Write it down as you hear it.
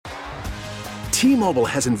T-Mobile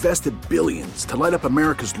has invested billions to light up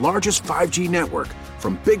America's largest 5G network,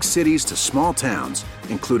 from big cities to small towns,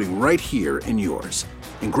 including right here in yours.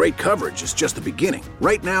 And great coverage is just the beginning.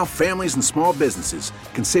 Right now, families and small businesses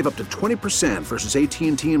can save up to 20% versus AT&T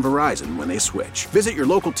and Verizon when they switch. Visit your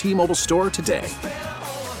local T-Mobile store today.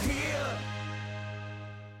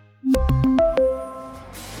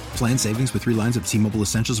 Plan savings with 3 lines of T-Mobile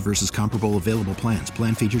Essentials versus comparable available plans.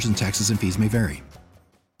 Plan features and taxes and fees may vary.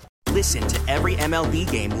 Listen to every MLB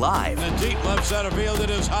game live. In the deep left center field, it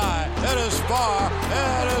is high, it is far,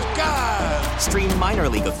 it is gone. Stream minor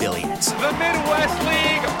league affiliates. The Midwest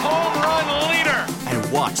League home run leader.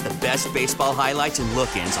 And watch the best baseball highlights and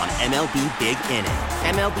look-ins on MLB Big Inning.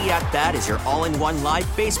 MLB At Bat is your all-in-one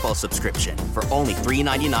live baseball subscription for only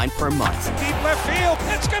 $3.99 per month. Deep left field,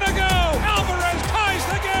 it's gonna go. Alvarez ties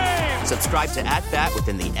the game. Subscribe to At Bat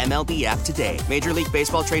within the MLB app today. Major League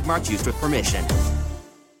Baseball trademarks used with permission.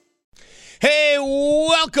 Hey,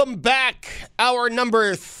 welcome back. Hour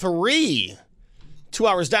number 3. 2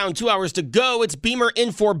 hours down, 2 hours to go. It's Beamer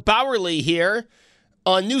in for Bowerly here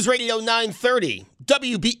on News Radio 930.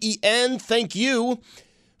 WBEN, thank you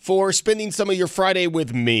for spending some of your Friday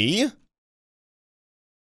with me.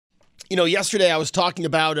 You know, yesterday I was talking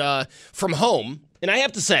about from home, and I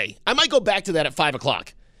have to say, I might go back to that at 5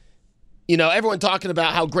 o'clock. You know, everyone talking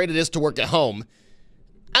about how great it is to work at home.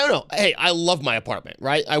 I don't know. Hey, I love my apartment,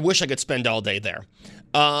 right? I wish I could spend all day there.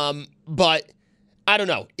 But I don't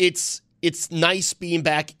know. It's nice being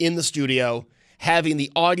back in the studio, having the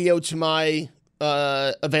audio to my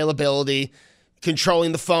availability,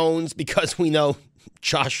 controlling the phones because we know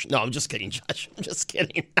Josh. No, I'm just kidding, Josh. I'm just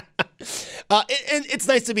kidding. And it's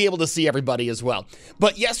nice to be able to see everybody as well.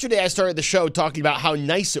 But yesterday I started the show talking about how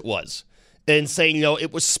nice it was and saying, you know,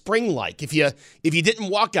 it was spring-like. If you didn't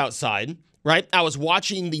walk outside, right? I was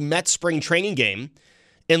watching the Mets spring training game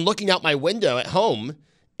and looking out my window at home,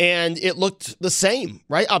 and it looked the same,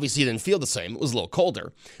 right? Obviously, it didn't feel the same. It was a little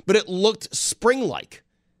colder, but it looked spring-like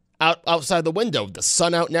outside the window, the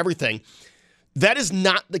sun out and everything. That is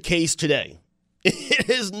not the case today. It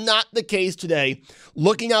is not the case today.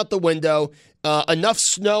 Looking out the window, enough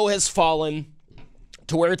snow has fallen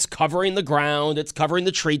to where it's covering the ground, it's covering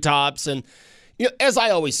the treetops, and you know, as I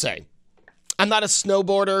always say, I'm not a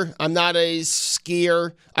snowboarder. I'm not a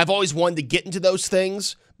skier. I've always wanted to get into those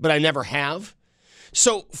things, but I never have.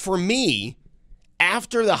 So for me,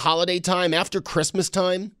 after the holiday time, after Christmas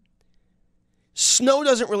time, snow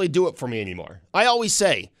doesn't really do it for me anymore. I always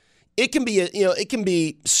say it can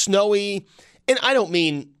be snowy, and I don't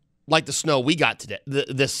mean like the snow we got today,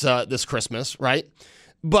 this Christmas, right?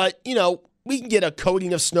 But you know, we can get a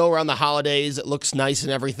coating of snow around the holidays. It looks nice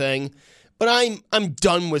and everything, but I'm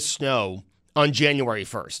done with snow on January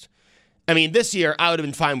 1st. I mean, this year I would have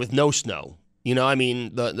been fine with no snow. You know, I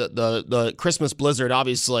mean, the Christmas blizzard,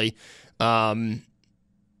 obviously,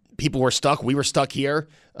 people were stuck. We were stuck here.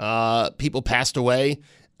 People passed away.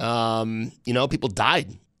 You know, people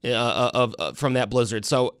died from that blizzard.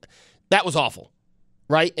 So that was awful,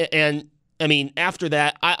 right? And I mean, after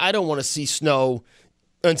that, I don't want to see snow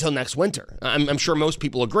until next winter. I'm sure most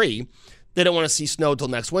people agree. They don't want to see snow until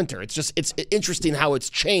next winter. It's interesting how it's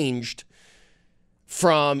changed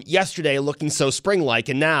from yesterday looking so spring-like,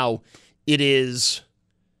 and now it is,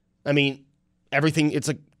 I mean, everything, it's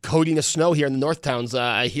a coating of snow here in the North Towns.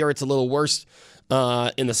 I hear it's a little worse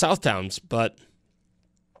in the South Towns, but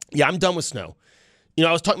yeah, I'm done with snow. You know,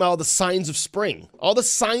 I was talking about all the signs of spring. All the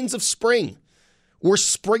signs of spring. We're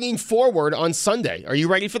springing forward on Sunday. Are you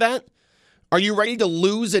ready for that? Are you ready to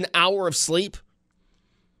lose an hour of sleep?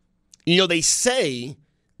 You know, they say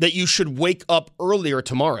that you should wake up earlier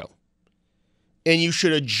tomorrow. And you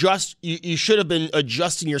should adjust. You should have been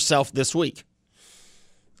adjusting yourself this week.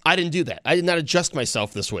 I didn't do that. I did not adjust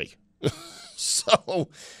myself this week. So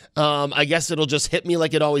I guess it'll just hit me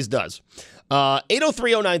like it always does.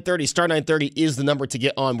 803-0930, star 930 is the number to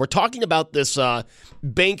get on. We're talking about this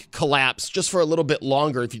bank collapse just for a little bit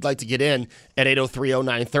longer if you'd like to get in at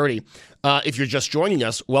 803-0930. If you're just joining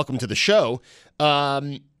us, welcome to the show.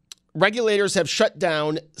 Regulators have shut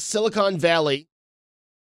down Silicon Valley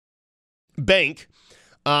Bank,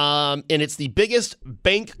 and it's the biggest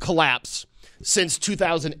bank collapse since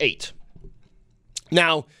 2008.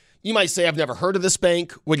 Now, you might say, I've never heard of this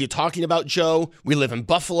bank. What are you talking about, Joe? We live in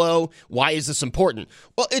Buffalo. Why is this important?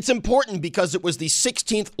 Well, it's important because it was the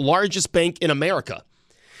 16th largest bank in America.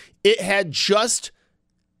 It had just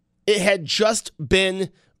been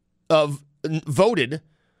voted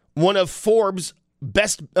one of Forbes'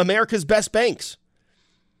 America's best banks.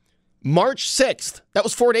 March 6th, that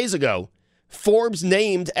was 4 days ago, Forbes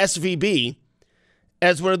named SVB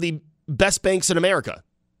as one of the best banks in America.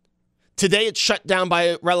 Today, it's shut down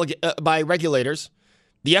by regulators.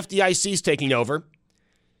 The FDIC is taking over.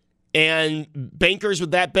 And bankers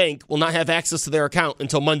with that bank will not have access to their account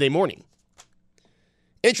until Monday morning.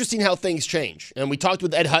 Interesting how things change. And we talked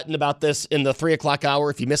with Ed Hutton about this in the 3 o'clock hour.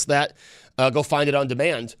 If you missed that, go find it on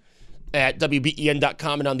demand at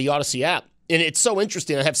WBEN.com and on the Odyssey app. And it's so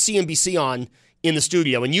interesting. I have CNBC on in the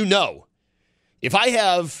studio. And you know, if I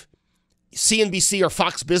have CNBC or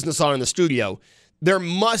Fox Business on in the studio, there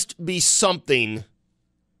must be something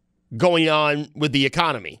going on with the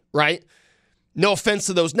economy, right? No offense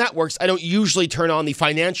to those networks. I don't usually turn on the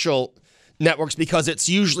financial networks because it's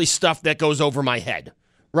usually stuff that goes over my head,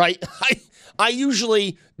 right? I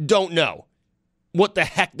usually don't know what the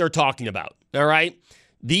heck they're talking about, all right?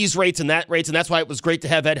 These rates and that rates, and that's why it was great to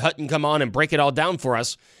have Ed Hutton come on and break it all down for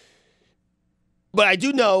us. But I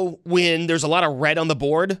do know when there's a lot of red on the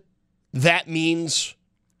board, that means,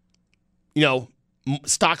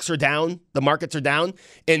 stocks are down, the markets are down,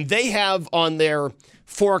 and they have on their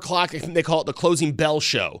 4 o'clock, I think they call it the closing bell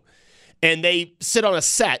show, and they sit on a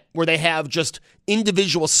set where they have just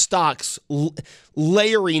individual stocks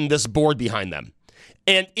layering this board behind them,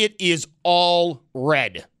 and it is all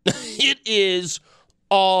red. It is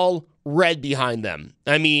all red behind them.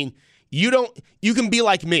 I mean, you can be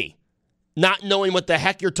like me, not knowing what the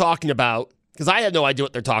heck you're talking about, because I have no idea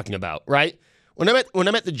what they're talking about, right? When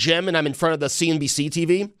I'm at the gym and I'm in front of the CNBC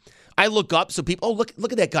TV, I look up so people,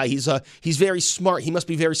 look at that guy. He's very smart. He must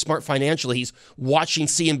be very smart financially. He's watching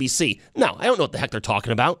CNBC. No, I don't know what the heck they're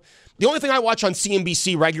talking about. The only thing I watch on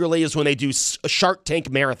CNBC regularly is when they do Shark Tank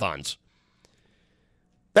marathons.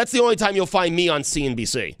 That's the only time you'll find me on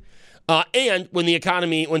CNBC. And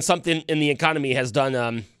when something in the economy has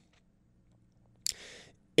done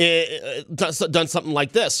something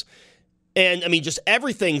like this. And, I mean, just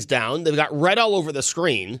everything's down. They've got red all over the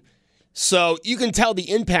screen. So you can tell the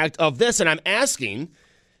impact of this. And I'm asking,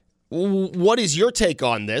 what is your take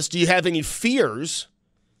on this? Do you have any fears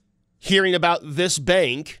hearing about this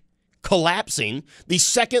bank collapsing, the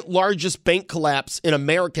second largest bank collapse in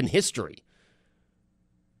American history?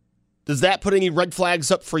 Does that put any red flags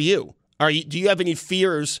up for you? Do you have any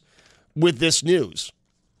fears with this news?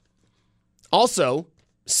 Also,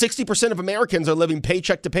 60% of Americans are living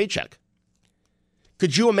paycheck to paycheck.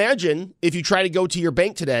 Could you imagine if you try to go to your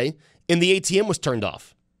bank today and the ATM was turned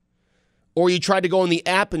off? Or you tried to go on the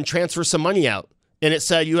app and transfer some money out and it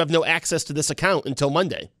said you have no access to this account until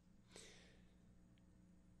Monday?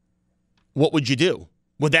 What would you do?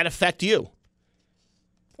 Would that affect you?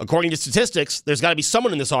 According to statistics, there's got to be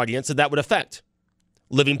someone in this audience that would affect.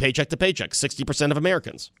 Living paycheck to paycheck, 60% of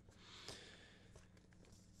Americans.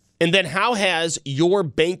 And then how has your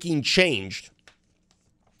banking changed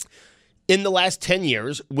in the last 10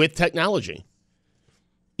 years with technology?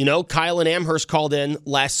 Kyle and Amherst called in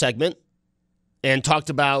last segment and talked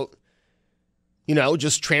about,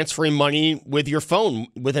 just transferring money with your phone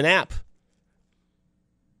with an app.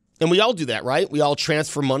 And we all do that, right? We all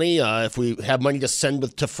transfer money. If we have money to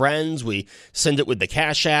send to friends, we send it with the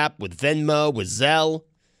Cash App, with Venmo, with Zelle.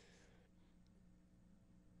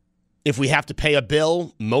 If we have to pay a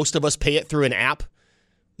bill, most of us pay it through an app.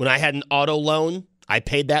 When I had an auto loan, I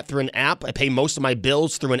paid that through an app. I pay most of my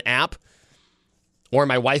bills through an app. Or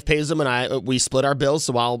my wife pays them and we split our bills,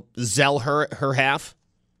 so I'll Zelle her half.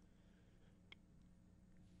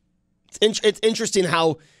 It's interesting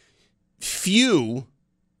how few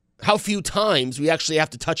times we actually have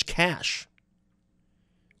to touch cash.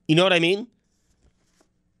 You know what I mean?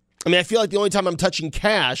 I feel like the only time I'm touching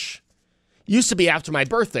cash used to be after my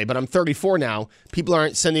birthday, but I'm 34 now. People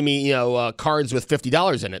aren't sending me, cards with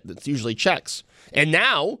 $50 in it. It's usually checks. And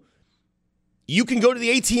now you can go to the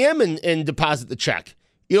ATM and deposit the check.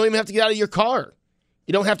 You don't even have to get out of your car.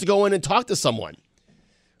 You don't have to go in and talk to someone.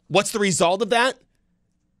 What's the result of that?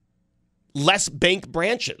 Less bank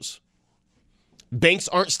branches. Banks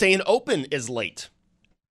aren't staying open as late.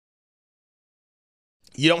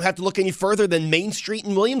 You don't have to look any further than Main Street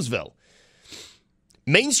in Williamsville.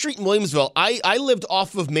 Main Street in Williamsville, I lived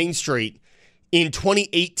off of Main Street in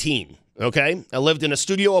 2018, okay? I lived in a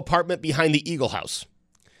studio apartment behind the Eagle House.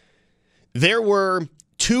 There were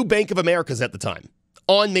 2 Bank of Americas at the time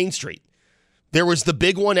on Main Street. There was the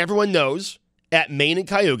big one everyone knows at Main and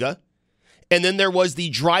Cayuga, and then there was the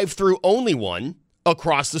drive-through only one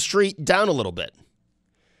across the street down a little bit.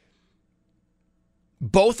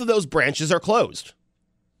 Both of those branches are closed.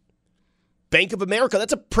 Bank of America,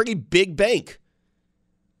 that's a pretty big bank.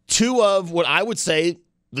 2 of what I would say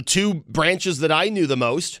the 2 branches that I knew the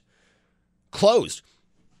most closed.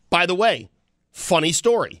 By the way, funny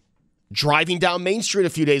story. Driving down Main Street a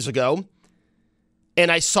few days ago,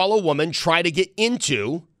 and I saw a woman try to get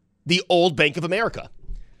into the old Bank of America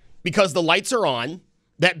because the lights are on.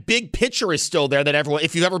 That big picture is still there that everyone,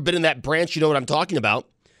 if you've ever been in that branch, you know what I'm talking about.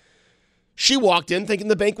 She walked in thinking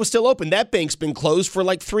the bank was still open. That bank's been closed for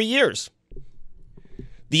like 3 years.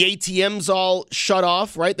 The ATM's all shut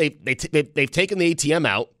off, right? They've taken the ATM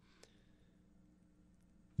out.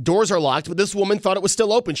 Doors are locked, but this woman thought it was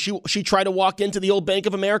still open. She tried to walk into the old Bank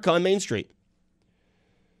of America on Main Street.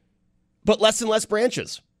 But less and less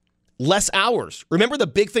branches. Less hours. Remember the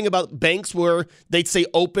big thing about banks where they'd say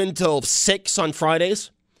open till 6 on Fridays?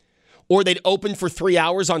 Or they'd open for 3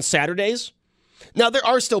 hours on Saturdays? Now, there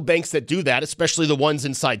are still banks that do that, especially the ones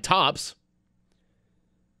inside Tops.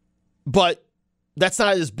 But that's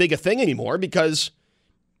not as big a thing anymore because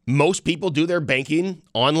most people do their banking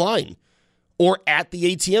online or at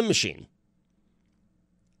the ATM machine.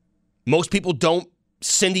 Most people don't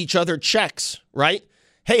send each other checks, right?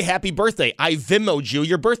 Hey, happy birthday. I Venmo'd you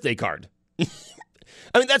your birthday card.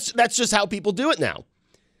 I mean, that's just how people do it now.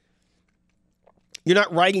 You're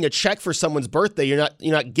not writing a check for someone's birthday. You're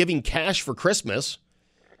not giving cash for Christmas.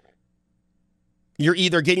 You're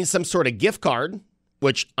either getting some sort of gift card,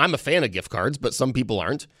 which I'm a fan of gift cards, but some people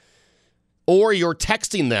aren't, or you're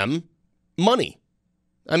texting them money.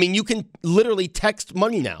 I mean, you can literally text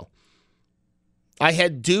money now. I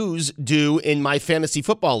had dues due in my fantasy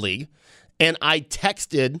football league, and I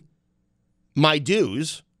texted my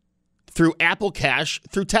dues through Apple Cash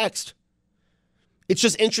through text. It's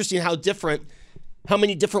just interesting how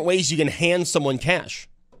many different ways you can hand someone cash.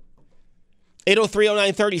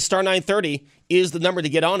 803-0930, star 930 is the number to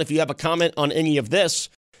get on if you have a comment on any of this.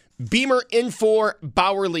 Beamer in for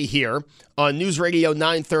Bowerly here on News Radio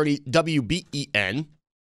 930 WBEN.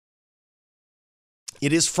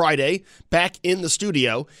 It is Friday, back in the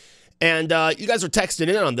studio. And you guys are texting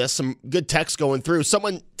in on this. Some good texts going through.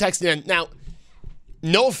 Someone texting in. Now,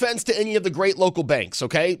 no offense to any of the great local banks,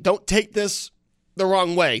 okay? Don't take this the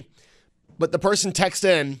wrong way. But the person texts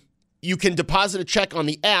in, you can deposit a check on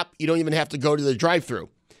the app. You don't even have to go to the drive-thru.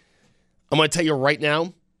 I'm going to tell you right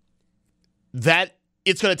now that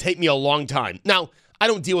it's going to take me a long time. Now, I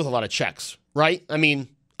don't deal with a lot of checks, right? I mean,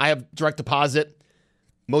 I have direct deposit.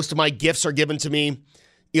 Most of my gifts are given to me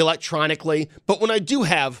electronically. But when I do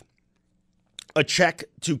have a check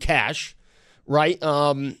to cash, right?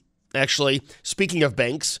 Actually, speaking of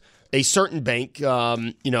banks, a certain bank,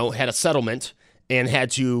 had a settlement and had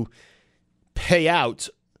to pay out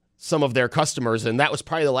some of their customers, and that was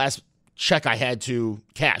probably the last check I had to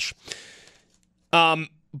cash.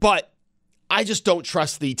 But I just don't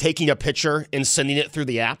trust the taking a picture and sending it through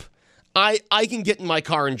the app. I can get in my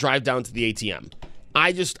car and drive down to the ATM.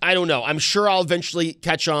 I don't know. I'm sure I'll eventually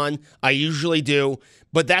catch on. I usually do.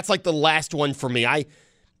 But that's like the last one for me. I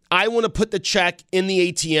want to put the check in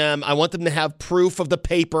the ATM. I want them to have proof of the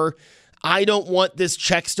paper. I don't want this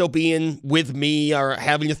check still being with me or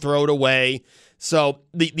having to throw it away. So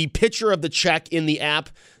the picture of the check in the app,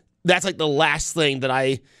 that's like the last thing that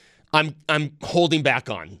I'm holding back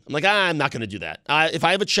on. I'm like, I'm not going to do that. If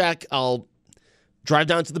I have a check, I'll drive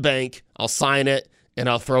down to the bank, I'll sign it, and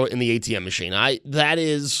I'll throw it in the ATM machine.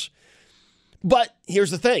 But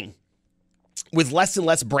here's the thing. With less and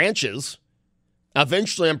less branches,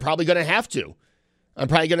 eventually I'm probably going to have to. I'm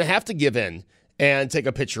probably going to have to give in and take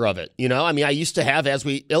a picture of it. I mean, I used to have, as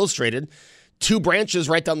we illustrated, 2 branches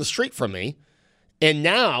right down the street from me. And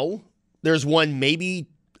now there's one maybe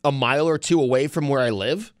a mile or 2 away from where I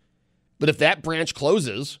live. But if that branch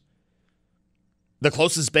closes, the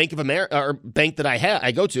closest Bank of America or bank that bank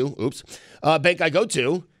I go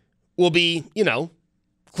to will be,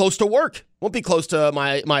 close to work. Won't be close to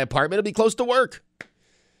my apartment. It'll be close to work.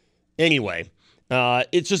 Anyway,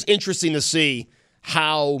 it's just interesting to see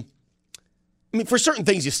how, for certain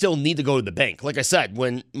things, you still need to go to the bank. Like I said,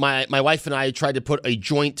 when my wife and I tried to put a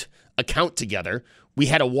joint account together, we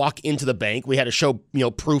had to walk into the bank. We had to show,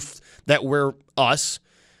 proof that we're us.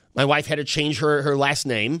 My wife had to change her last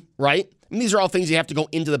name, right? These are all things you have to go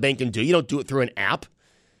into the bank and do. You don't do it through an app.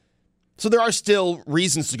 So there are still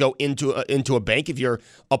reasons to go into a bank. If you're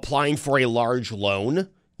applying for a large loan,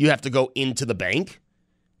 you have to go into the bank,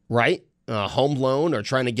 right? Home loan or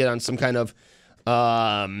trying to get on some kind of,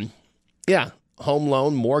 home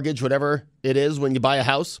loan, mortgage, whatever it is when you buy a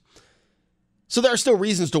house. So there are still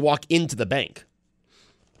reasons to walk into the bank.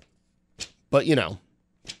 But,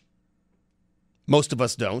 most of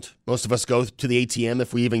us don't. Most of us go to the ATM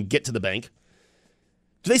if we even get to the bank.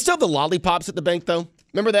 Do they still have the lollipops at the bank, though?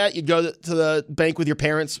 Remember that? You'd go to the bank with your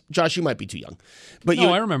parents. Josh, you might be too young. But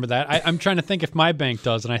I remember that. I'm trying to think if my bank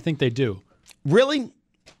does, and I think they do. Really?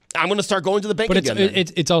 I'm going to start going to the bank again.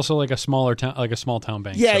 But it's also like a smaller town, like a small town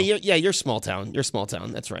bank. Yeah, so. You're small town. You're small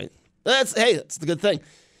town. That's right. That's the good thing.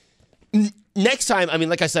 Next time, I mean,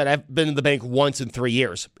 like I said, I've been to the bank once in 3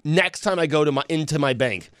 years. Next time I go to into my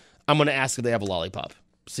bank, I'm going to ask if they have a lollipop.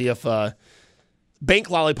 See if bank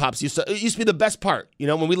lollipops used to be the best part. You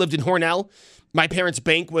know, when we lived in Hornell, my parents'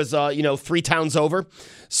 bank was 3 towns over,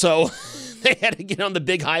 so they had to get on the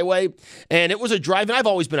big highway, and it was a drive. And I've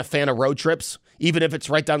always been a fan of road trips, even if it's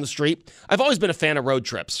right down the street. I've always been a fan of road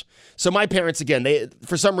trips. So my parents, again,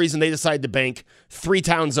 for some reason they decided to bank 3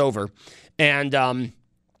 towns over, and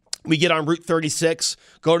we get on Route 36,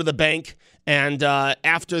 go to the bank, and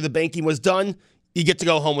after the banking was done, you get to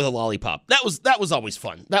go home with a lollipop. That was always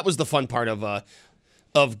fun. That was the fun part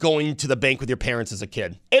of going to the bank with your parents as a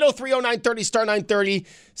kid. 803-0930, star 930.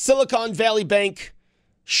 Silicon Valley Bank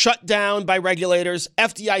shut down by regulators.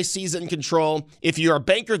 FDIC's in control. If you're a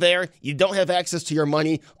banker there, you don't have access to your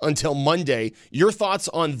money until Monday. Your thoughts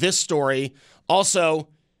on this story. Also,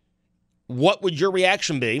 what would your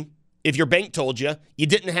reaction be if your bank told you you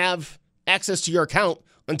didn't have access to your account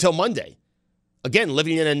until Monday? Again,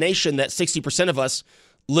 living in a nation that 60% of us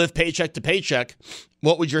live paycheck to paycheck,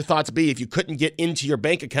 what would your thoughts be if you couldn't get into your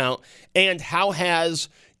bank account? And how has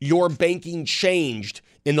your banking changed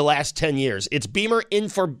in the last 10 years? It's Beamer in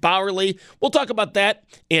for Bowerly. We'll talk about that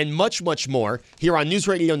and much, much more here on News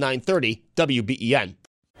Radio 930 WBEN.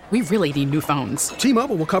 We really need new phones.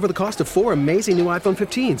 T-Mobile will cover the cost of 4 amazing new iPhone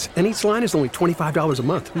 15s, and each line is only $25 a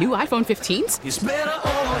month. New iPhone 15s? It's better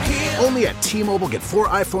over here. Only at T-Mobile, get 4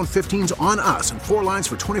 iPhone 15s on us and 4 lines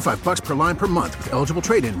for $25 per line per month with eligible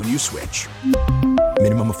trade-in when you switch.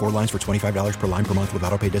 Minimum of 4 lines for $25 per line per month with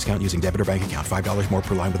autopay discount using debit or bank account. $5 more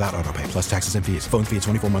per line without autopay, plus taxes and fees. Phone fee at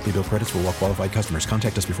 24 monthly bill credits for well-qualified customers.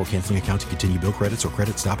 Contact us before canceling account to continue bill credits or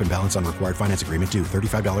credit stop and balance on required finance agreement due.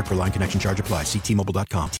 $35 per line connection charge applies. See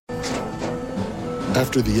T-Mobile.com.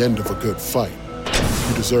 After the end of a good fight,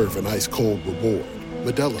 you deserve an ice-cold reward.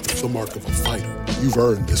 Modelo is the mark of a fighter. You've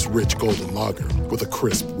earned this rich golden lager with a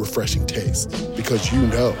crisp, refreshing taste. Because you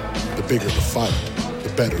know, the bigger the fight, the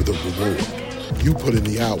better the reward. You put in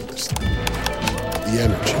the hours, the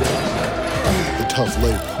energy, the tough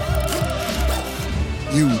labor.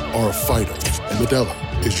 You are a fighter, and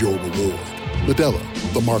Modelo is your reward.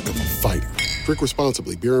 Modelo, the mark of a fighter. Drink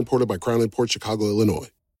responsibly. Beer imported by Crown Imports, Chicago, Illinois.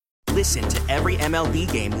 Listen to every MLB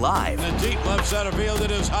game live. In the deep left center field, it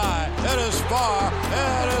is high, it is far,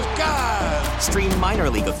 it is gone. Stream minor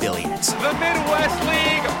league affiliates. The Midwest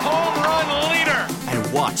League home run leader.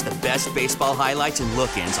 And watch the best baseball highlights and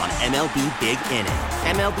look-ins on MLB Big Inning.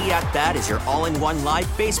 MLB At Bat is your all-in-one live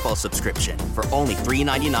baseball subscription for only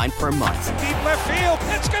 $3.99 per month. Deep left field,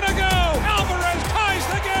 it's gonna go. Alvarez ties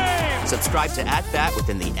the game. Subscribe to At Bat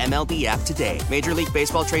within the MLB app today. Major League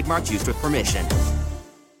Baseball trademarks used with permission.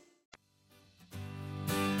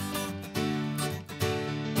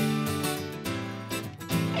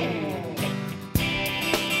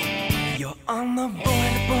 On the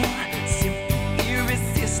border, simply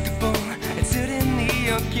irresistible, and certainly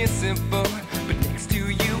unkissible. But next to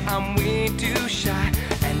you, I'm way too shy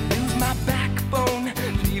and lose my backbone.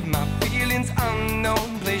 Leave my feelings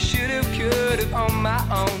unknown. Play should've, could've on my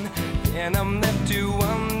own. Then I'm left to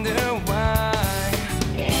wonder why.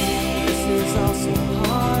 This is all so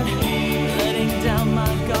hard. Letting down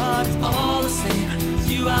my guard is all the same. It's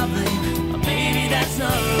you I blame. Or maybe that's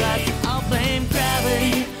not right. I'll blame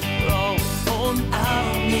gravity. Out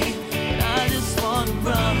on me, and I just want to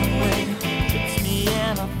run away. Trips me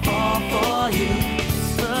and I fall for you.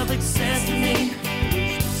 It's perfect sense to me.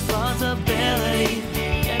 Lose responsibility.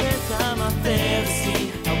 Every time I fail to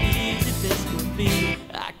see how easy this could be,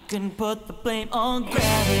 I can put the blame on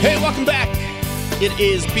gravity. Hey, welcome back. It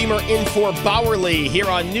is Beamer in for Bowerly here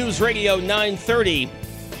on News Radio 930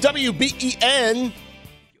 WBEN.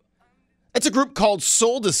 It's a group called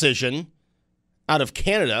Soul Decision out of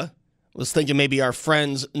Canada. Was thinking maybe our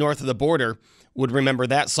friends north of the border would remember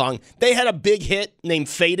that song. They had a big hit named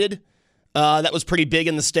Faded. That was pretty big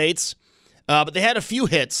in the States. But they had a few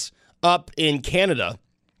hits up in Canada.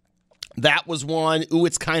 That was one. Ooh,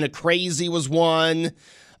 It's Kind of Crazy was one.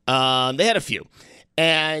 They had a few.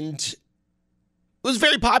 And it was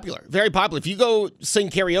very popular. Very popular. If you go sing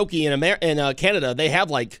karaoke in Canada, they have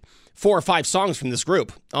like 4 or 5 songs from this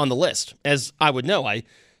group on the list. As I would know, I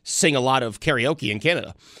sing a lot of karaoke in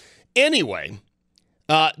Canada. Anyway,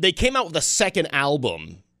 they came out with a second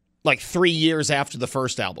album like 3 years after the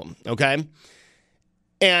first album, okay?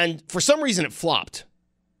 And for some reason it flopped.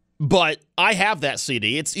 But I have that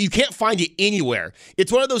CD. You can't find it anywhere.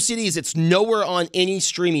 It's one of those CDs, it's nowhere on any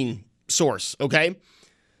streaming source, okay?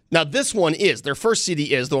 Now this one is, their first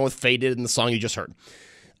CD is the one with Faded and the song you just heard.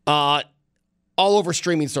 All over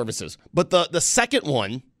streaming services. But the second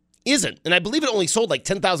one isn't. And I believe it only sold like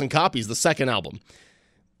 10,000 copies, the second album.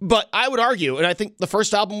 But I would argue, and I think the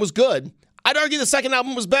first album was good, I'd argue the second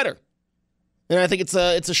album was better. And I think it's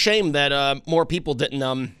a shame that more people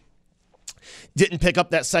didn't pick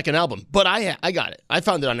up that second album. But I got it. I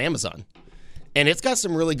found it on Amazon. And it's got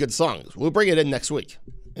some really good songs. We'll bring it in next week.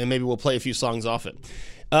 And maybe we'll play a few songs off it.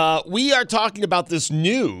 We are talking about this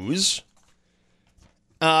news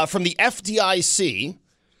from the FDIC.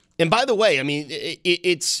 And by the way, I mean,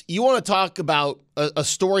 it's you want to talk about a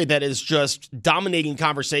story that is just dominating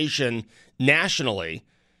conversation nationally.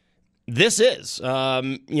 This is,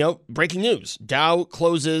 breaking news. Dow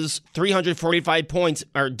closes 345 points,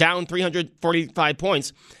 or down 345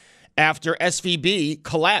 points after SVB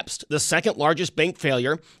collapsed. The second largest bank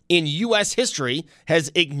failure in U.S. history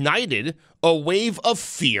has ignited a wave of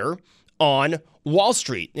fear on Wall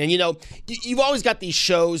Street. And, you've always got these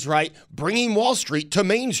shows, right? Bringing Wall Street to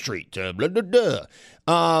Main Street. Blah, blah, blah.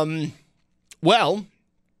 Well,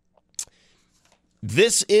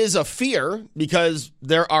 this is a fear because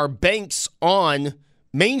there are banks on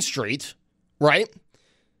Main Street, right?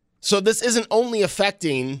 So this isn't only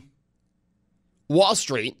affecting Wall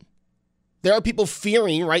Street. There are people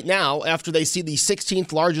fearing right now after they see the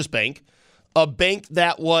 16th largest bank, a bank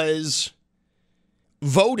that was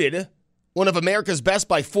voted one of America's best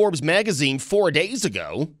by Forbes magazine 4 days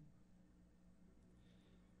ago.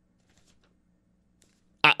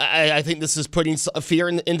 I think this is putting a fear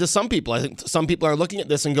into some people. I think some people are looking at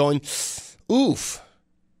this and going, oof.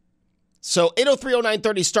 So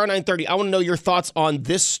 803-0930, star 930. I want to know your thoughts on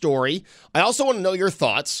this story. I also want to know your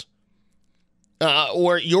thoughts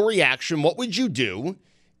or your reaction. What would you do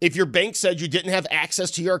if your bank said you didn't have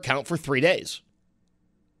access to your account for 3 days?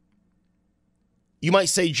 You might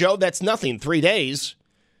say, Joe, that's nothing, 3 days.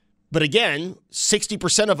 But again,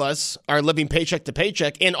 60% of us are living paycheck to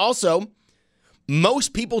paycheck. And also,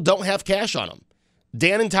 most people don't have cash on them.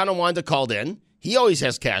 Dan in Tonawanda called in. He always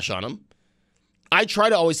has cash on him. I try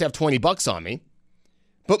to always have $20 on me.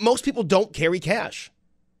 But most people don't carry cash.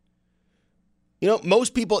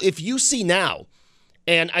 Most people, if you see now,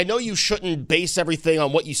 and I know you shouldn't base everything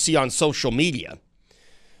on what you see on social media,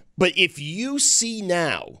 but if you see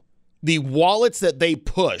now the wallets that they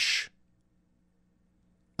push,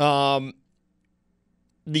 the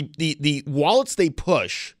wallets they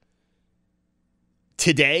push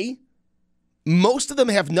today, most of them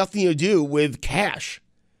have nothing to do with cash.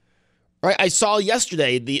 Right? I saw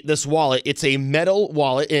yesterday this wallet. It's a metal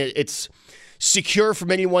wallet. It's secure from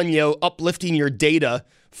anyone uplifting your data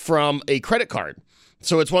from a credit card.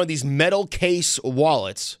 So it's one of these metal case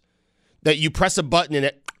wallets that you press a button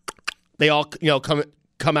and they all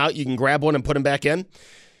come out. You can grab one and put them back in.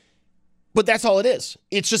 But that's all it is.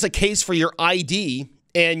 It's just a case for your ID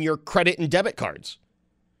and your credit and debit cards.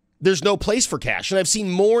 There's no place for cash. And I've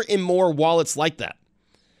seen more and more wallets like that.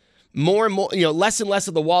 More and more, less and less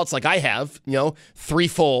of the wallets like I have,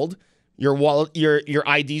 threefold. Your wallet, your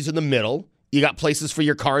ID's in the middle. You got places for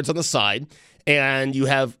your cards on the side, and you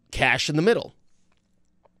have cash in the middle.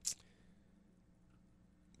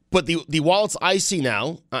 But the wallets I see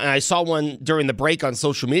now, and I saw one during the break on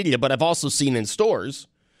social media, but I've also seen in stores,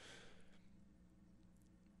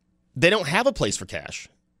 they don't have a place for cash.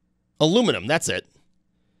 Aluminum, that's it.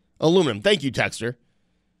 Aluminum. Thank you, Texter.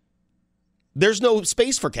 There's no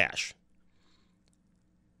space for cash.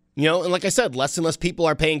 And like I said, less and less people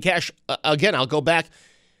are paying cash. Again, I'll go back.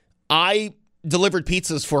 I delivered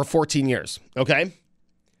pizzas for 14 years, okay?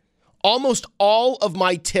 Almost all of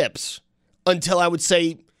my tips until I would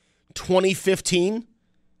say 2015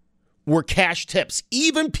 were cash tips.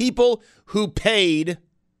 Even people who paid,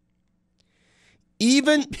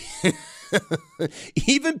 even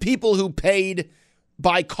people who paid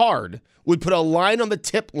by card would put a line on the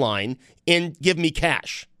tip line and give me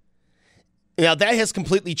cash. Now, that has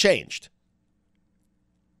completely changed.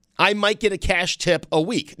 I might get a cash tip a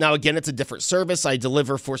week. Now, again, it's a different service. I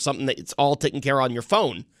deliver for something that it's all taken care of on your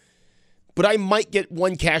phone. But I might get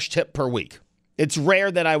one cash tip per week. It's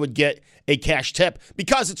rare that I would get a cash tip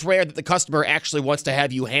because it's rare that the customer actually wants to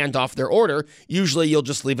have you hand off their order. Usually, you'll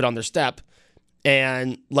just leave it on their step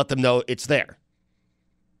and let them know it's there.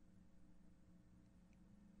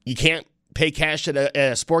 You can't pay cash at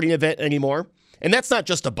a sporting event anymore. And that's not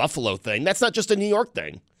just a Buffalo thing. That's not just a New York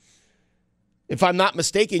thing. If I'm not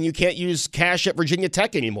mistaken, you can't use cash at Virginia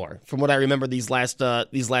Tech anymore, from what I remember these last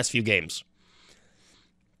few games.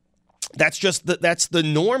 That's the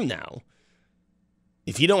norm now.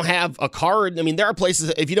 If you don't have a card, there are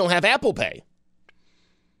places, if you don't have Apple Pay.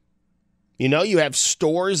 You have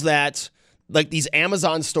stores that, like these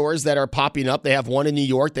Amazon stores that are popping up. They have one in New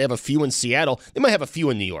York. They have a few in Seattle. They might have a few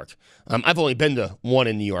in New York. I've only been to one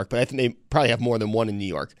in New York, but I think they probably have more than one in New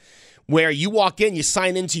York, where you walk in, you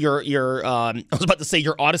sign into your I was about to say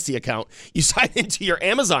your Odyssey account. You sign into your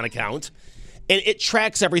Amazon account, and it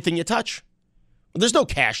tracks everything you touch. There's no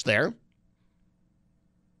cash there.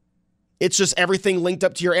 It's just everything linked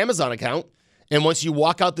up to your Amazon account. And once you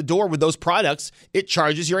walk out the door with those products, it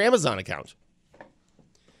charges your Amazon account.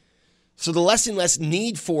 So the less and less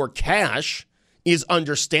need for cash is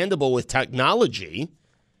understandable with technology.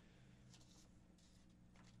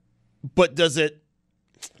 But does it,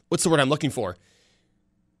 what's the word I'm looking for?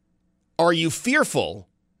 Are you fearful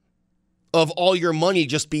of all your money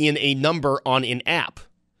just being a number on an app,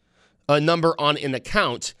 a number on an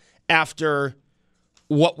account after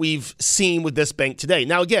what we've seen with this bank today?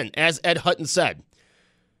 Now, again, as Ed Hutton said,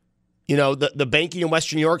 the banking in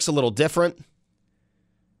Western New York's a little different.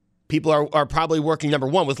 People are probably working, number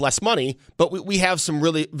one, with less money, but we have some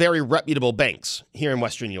really very reputable banks here in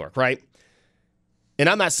Western New York, right? And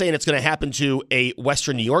I'm not saying it's going to happen to a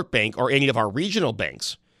Western New York bank or any of our regional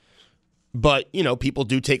banks. But, people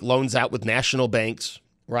do take loans out with national banks,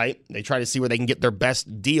 right? They try to see where they can get their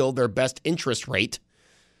best deal, their best interest rate.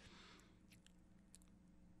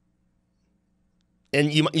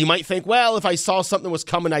 And you might think, well, if I saw something was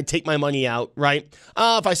coming, I'd take my money out, right?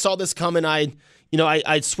 If I saw this coming, I'd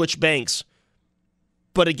switch banks.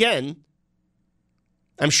 But again,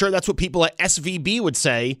 I'm sure that's what people at SVB would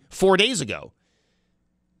say 4 days ago.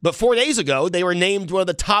 But 4 days ago, they were named one of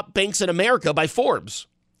the top banks in America by Forbes.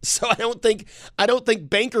 So I don't think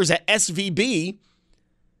bankers at SVB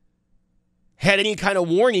had any kind of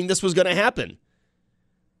warning this was going to happen.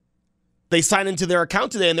 They sign into their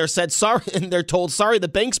account today and they're told, sorry, the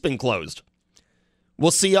bank's been closed. We'll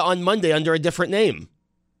see you on Monday under a different name.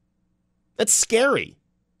 That's scary.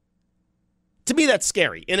 To me, that's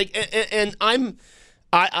scary. And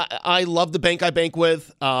I love the bank I bank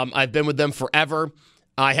with. I've been with them forever.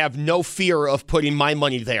 I have no fear of putting my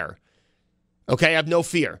money there. Okay, I have no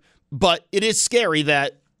fear. But it is scary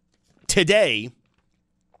that today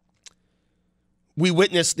we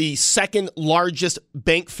witnessed the second largest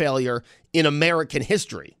bank failure in American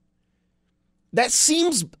history. That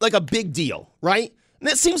seems like a big deal, right?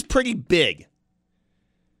 That seems pretty big.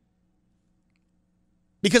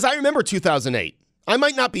 Because I remember 2008. I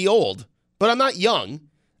might not be old, but I'm not young.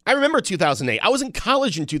 I remember 2008. I was in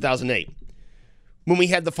college in 2008 when we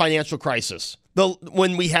had the financial crisis,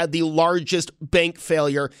 when we had the largest bank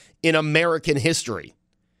failure in American history.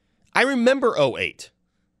 I remember 2008.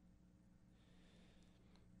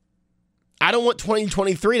 I don't want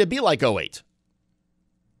 2023 to be like 2008.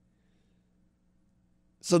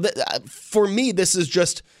 So for me, this is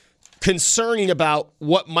just concerning about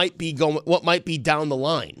what might be down the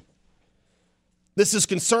line. This is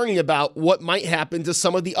concerning about what might happen to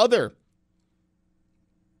some of the other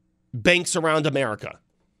banks around America.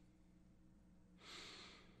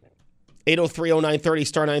 803-0930,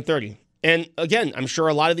 star 930. And again, I'm sure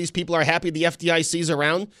a lot of these people are happy the FDIC's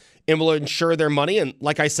around and will insure their money. And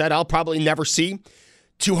like I said, I'll probably never see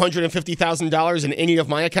 $250,000 in any of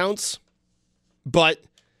my accounts. But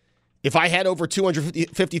if I had over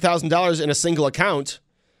 $250,000 in a single account,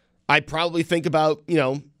 I'd probably think about,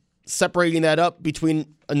 separating that up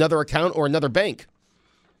between another account or another bank.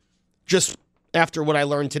 Just after what I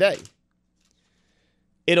learned today.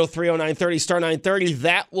 803-0930, star 930.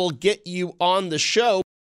 That will get you on the show.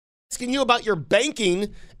 Asking you about your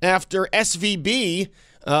banking after SVB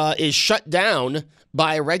is shut down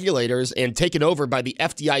by regulators and taken over by the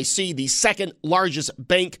FDIC, the second largest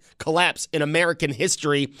bank collapse in American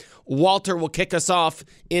history. Walter will kick us off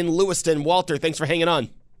in Lewiston. Walter, thanks for hanging on.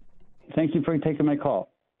 Thank you for taking my call.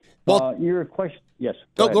 Well, your question, yes.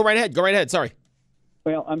 Go right ahead. Go right ahead. Sorry.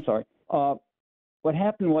 Well, I'm sorry. What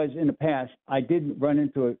happened was in the past, I did run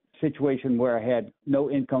into a situation where I had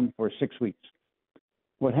no income for 6 weeks.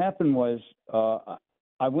 What happened was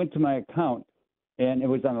I went to my account and it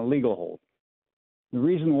was on a legal hold. The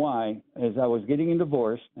reason why is I was getting a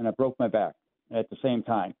divorce and I broke my back at the same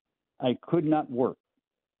time. I could not work,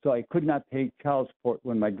 so I could not pay child support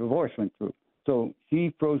when my divorce went through. So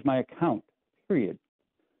she froze my account, period.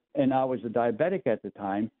 And I was a diabetic at the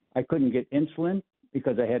time. I couldn't get insulin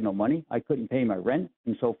because I had no money. I couldn't pay my rent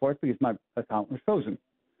and so forth because my account was frozen.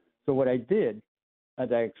 So what I did,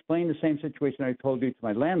 as I explained the same situation I told you to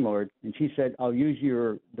my landlord, and she said, I'll use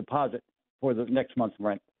your deposit for the next month's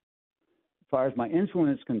rent. As far as my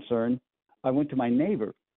insulin is concerned, I went to my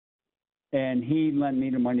neighbor, and he lent me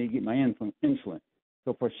the money to get my insulin.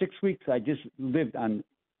 So for 6 weeks, I just lived on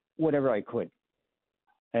whatever I could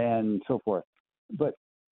and so forth. But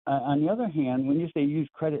on the other hand, when you say use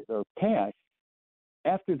credit or cash,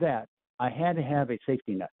 after that, I had to have a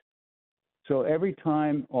safety net. So every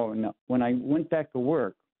time, when I went back to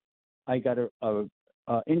work, I got a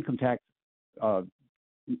income tax, what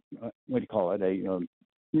do you call it, a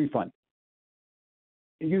refund.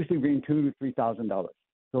 It usually being $2,000 to $3,000.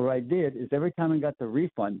 So what I did is every time I got the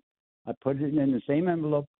refund, I put it in the same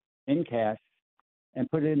envelope in cash and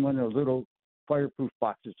put it in one of those little fireproof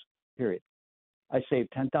boxes, period. I saved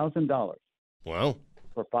 $10,000. Wow.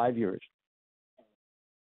 For 5 years.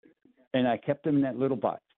 And I kept them in that little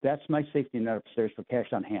box. That's my safety net upstairs for cash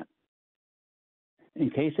on hand. In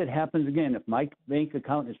case it happens again, if my bank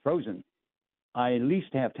account is frozen, I at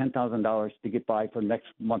least have $10,000 to get by for the next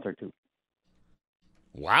month or two.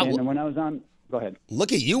 Wow. And then when I was on, go ahead.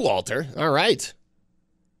 Look at you, Walter. All right.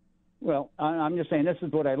 Well, I'm just saying this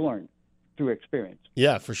is what I learned through experience.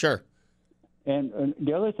 Yeah, for sure. And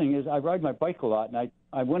the other thing is I ride my bike a lot, and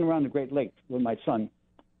I went around the Great Lakes with my son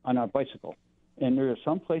on our bicycle. And there are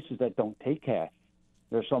some places that don't take cash.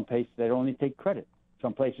 There are some places that only take credit.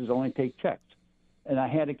 Some places only take checks. And I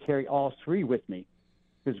had to carry all three with me.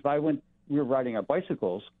 Because if we were riding our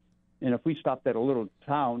bicycles, and if we stopped at a little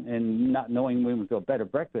town and not knowing when we would go bed or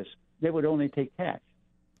breakfast, they would only take cash.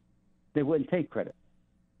 They wouldn't take credit.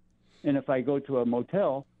 And if I go to a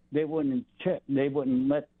motel, they wouldn't check. They wouldn't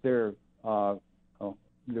let the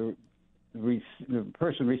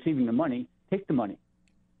person receiving the money take the money.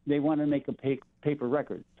 They want to make a paper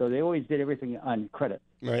record, so they always did everything on credit.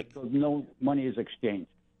 Right. So no money is exchanged.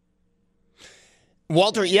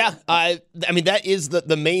 Walter, yeah, I mean that is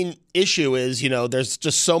the main issue is there's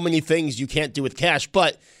just so many things you can't do with cash,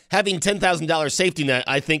 but having $10,000 safety net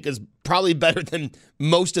I think is probably better than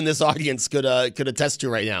most in this audience could attest to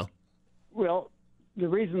right now. Well, the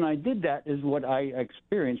reason I did that is what I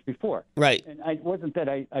experienced before. Right. And it wasn't that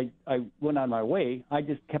I went on my way. I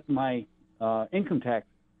just kept my income tax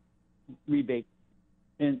rebate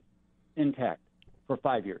intact for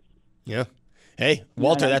 5 years. Yeah. Hey,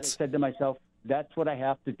 Walter, and I said to myself, that's what I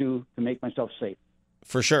have to do to make myself safe.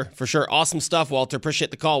 For sure. Awesome stuff, Walter.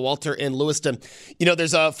 Appreciate the call, Walter in Lewiston.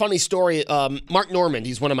 There's a funny story. Mark Normand,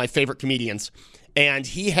 he's one of my favorite comedians, and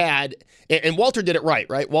he had, and Walter did it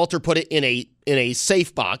right? Walter put it in a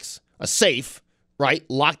safe box, a safe, right?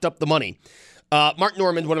 Locked up the money. Mark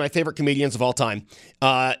Normand, one of my favorite comedians of all time,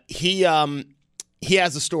 he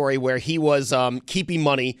has a story where he was keeping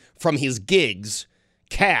money from his gigs,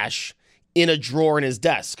 cash, in a drawer in his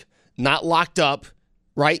desk. Not locked up,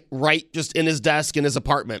 right, just in his desk in his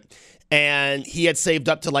apartment. And he had saved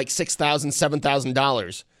up to like $6,000,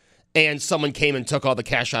 $7,000. And someone came and took all the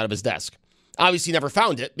cash out of his desk. Obviously never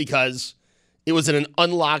found it because it was in an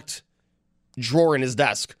unlocked drawer in his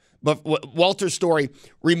desk. But Walter's story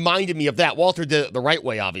reminded me of that. Walter did it the right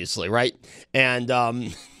way, obviously, right? And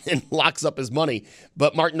locks up his money.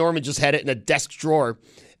 But Mark Normand just had it in a desk drawer.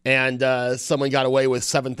 And someone got away with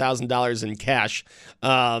 $7,000 in cash.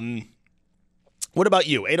 What about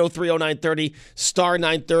you? 803-0930, star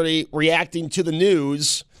 930, reacting to the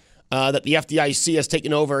news that the FDIC has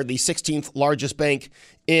taken over the 16th largest bank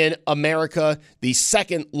in America, the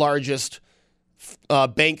second largest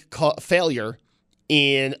bank failure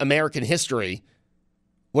in American history.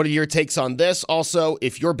 What are your takes on this? Also,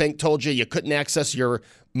 if your bank told you couldn't access your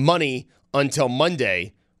money until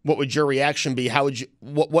Monday, what would your reaction be? How would you?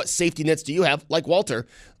 What safety nets do you have, like Walter,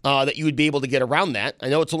 that you would be able to get around that? I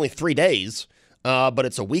know it's only 3 days, but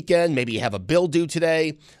it's a weekend. Maybe you have a bill due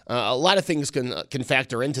today. A lot of things can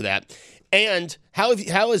factor into that. And how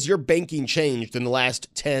has your banking changed in the last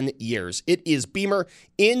 10 years? It is Beamer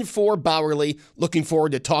in for Bowerly. Looking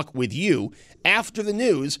forward to talk with you after the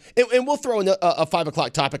news. And we'll throw a 5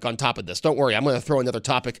 o'clock topic on top of this. Don't worry, I'm going to throw another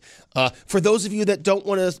topic. For those of you that don't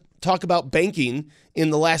want to talk about banking in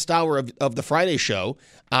the last hour of the Friday show,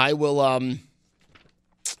 I will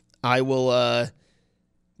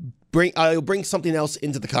bring something else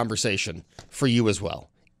into the conversation for you as well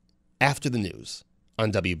after the news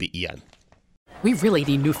on WBEN. We really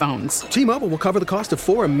need new phones. T-Mobile will cover the cost of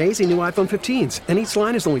 4 amazing new iPhone 15s, and each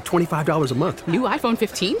line is only $25 a month. New iPhone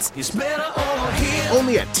 15s? It's better over here.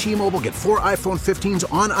 Only at T-Mobile, get 4 iPhone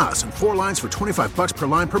 15s on us and 4 lines for $25 per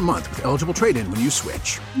line per month with eligible trade-in when you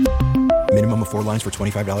switch. Minimum of 4 lines for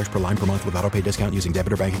 $25 per line per month with autopay discount using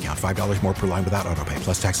debit or bank account. $5 more per line without autopay,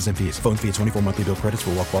 plus taxes and fees. Phone fee at 24 monthly bill credits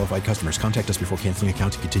for well-qualified customers. Contact us before canceling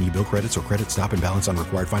account to continue bill credits or credit stop and balance on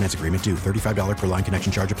required finance agreement due. $35 per line connection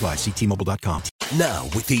charge applies. See T-Mobile.com. Now,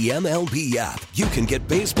 with the MLB app, you can get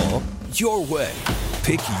baseball your way.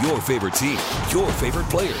 Pick your favorite team, your favorite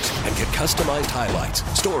players, and get customized highlights,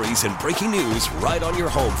 stories, and breaking news right on your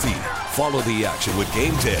home feed. Follow the action with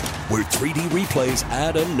Game Day, where 3D replays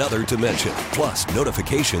add another dimension. Plus,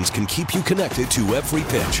 notifications can keep you connected to every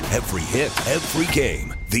pitch, every hit, every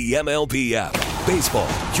game. The MLB app. Baseball,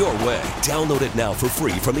 your way. Download it now for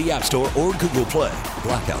free from the App Store or Google Play.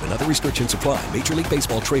 Blackout and other restrictions apply. Major League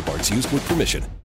Baseball trademarks used with permission.